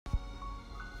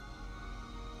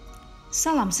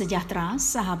Salam sejahtera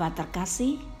sahabat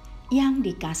terkasih yang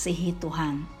dikasihi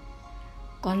Tuhan.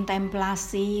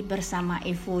 Kontemplasi bersama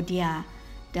Evodia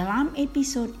dalam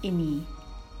episode ini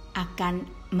akan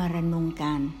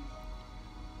merenungkan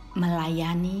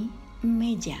melayani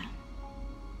meja.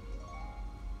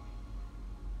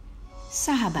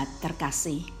 Sahabat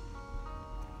terkasih,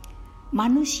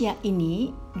 manusia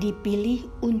ini dipilih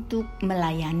untuk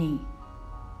melayani.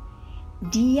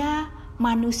 Dia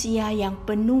manusia yang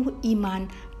penuh iman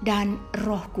dan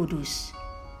Roh Kudus.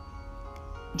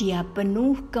 Dia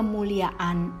penuh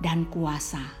kemuliaan dan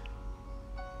kuasa.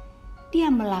 Dia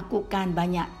melakukan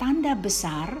banyak tanda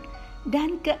besar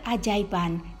dan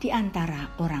keajaiban di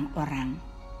antara orang-orang.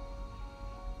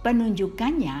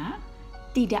 Penunjukannya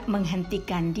tidak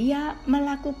menghentikan dia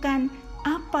melakukan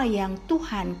apa yang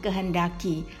Tuhan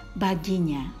kehendaki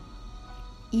baginya.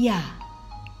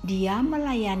 Dia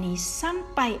melayani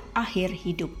sampai akhir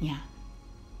hidupnya.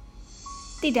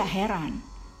 Tidak heran,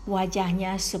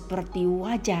 wajahnya seperti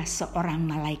wajah seorang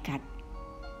malaikat.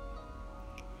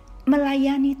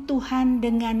 Melayani Tuhan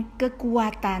dengan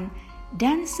kekuatan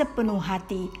dan sepenuh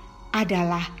hati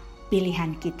adalah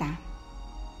pilihan kita.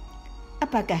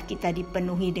 Apakah kita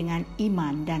dipenuhi dengan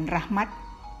iman dan rahmat?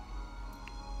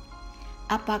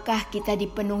 Apakah kita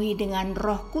dipenuhi dengan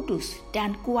Roh Kudus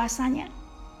dan kuasanya?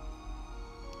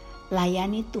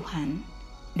 Layani Tuhan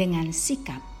dengan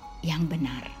sikap yang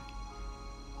benar.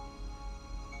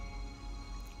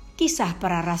 Kisah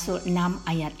Para Rasul 6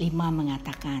 ayat 5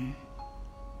 mengatakan,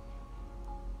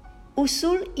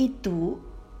 usul itu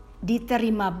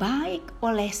diterima baik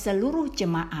oleh seluruh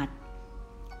jemaat.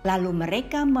 Lalu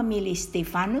mereka memilih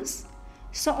Stefanus,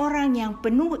 seorang yang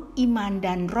penuh iman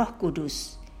dan Roh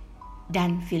Kudus,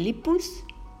 dan Filipus,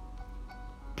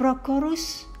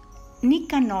 Prokorus,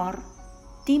 Nikanor,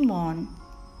 Timon,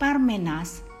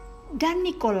 Parmenas, dan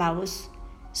Nikolaus,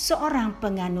 seorang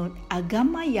penganut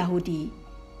agama Yahudi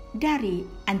dari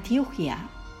Antiokhia.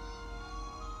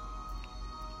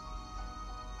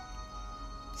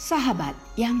 Sahabat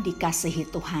yang dikasihi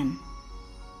Tuhan,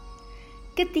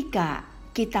 ketika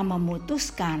kita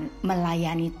memutuskan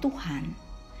melayani Tuhan,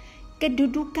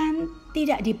 kedudukan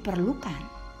tidak diperlukan.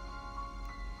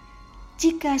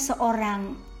 Jika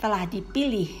seorang telah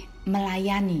dipilih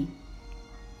melayani,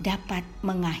 dapat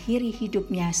mengakhiri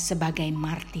hidupnya sebagai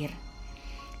martir,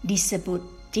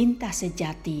 disebut cinta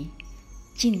sejati,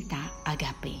 cinta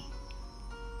agape.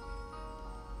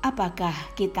 Apakah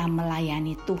kita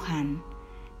melayani Tuhan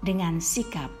dengan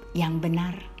sikap yang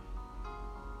benar?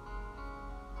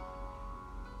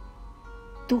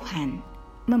 Tuhan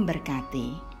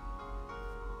memberkati.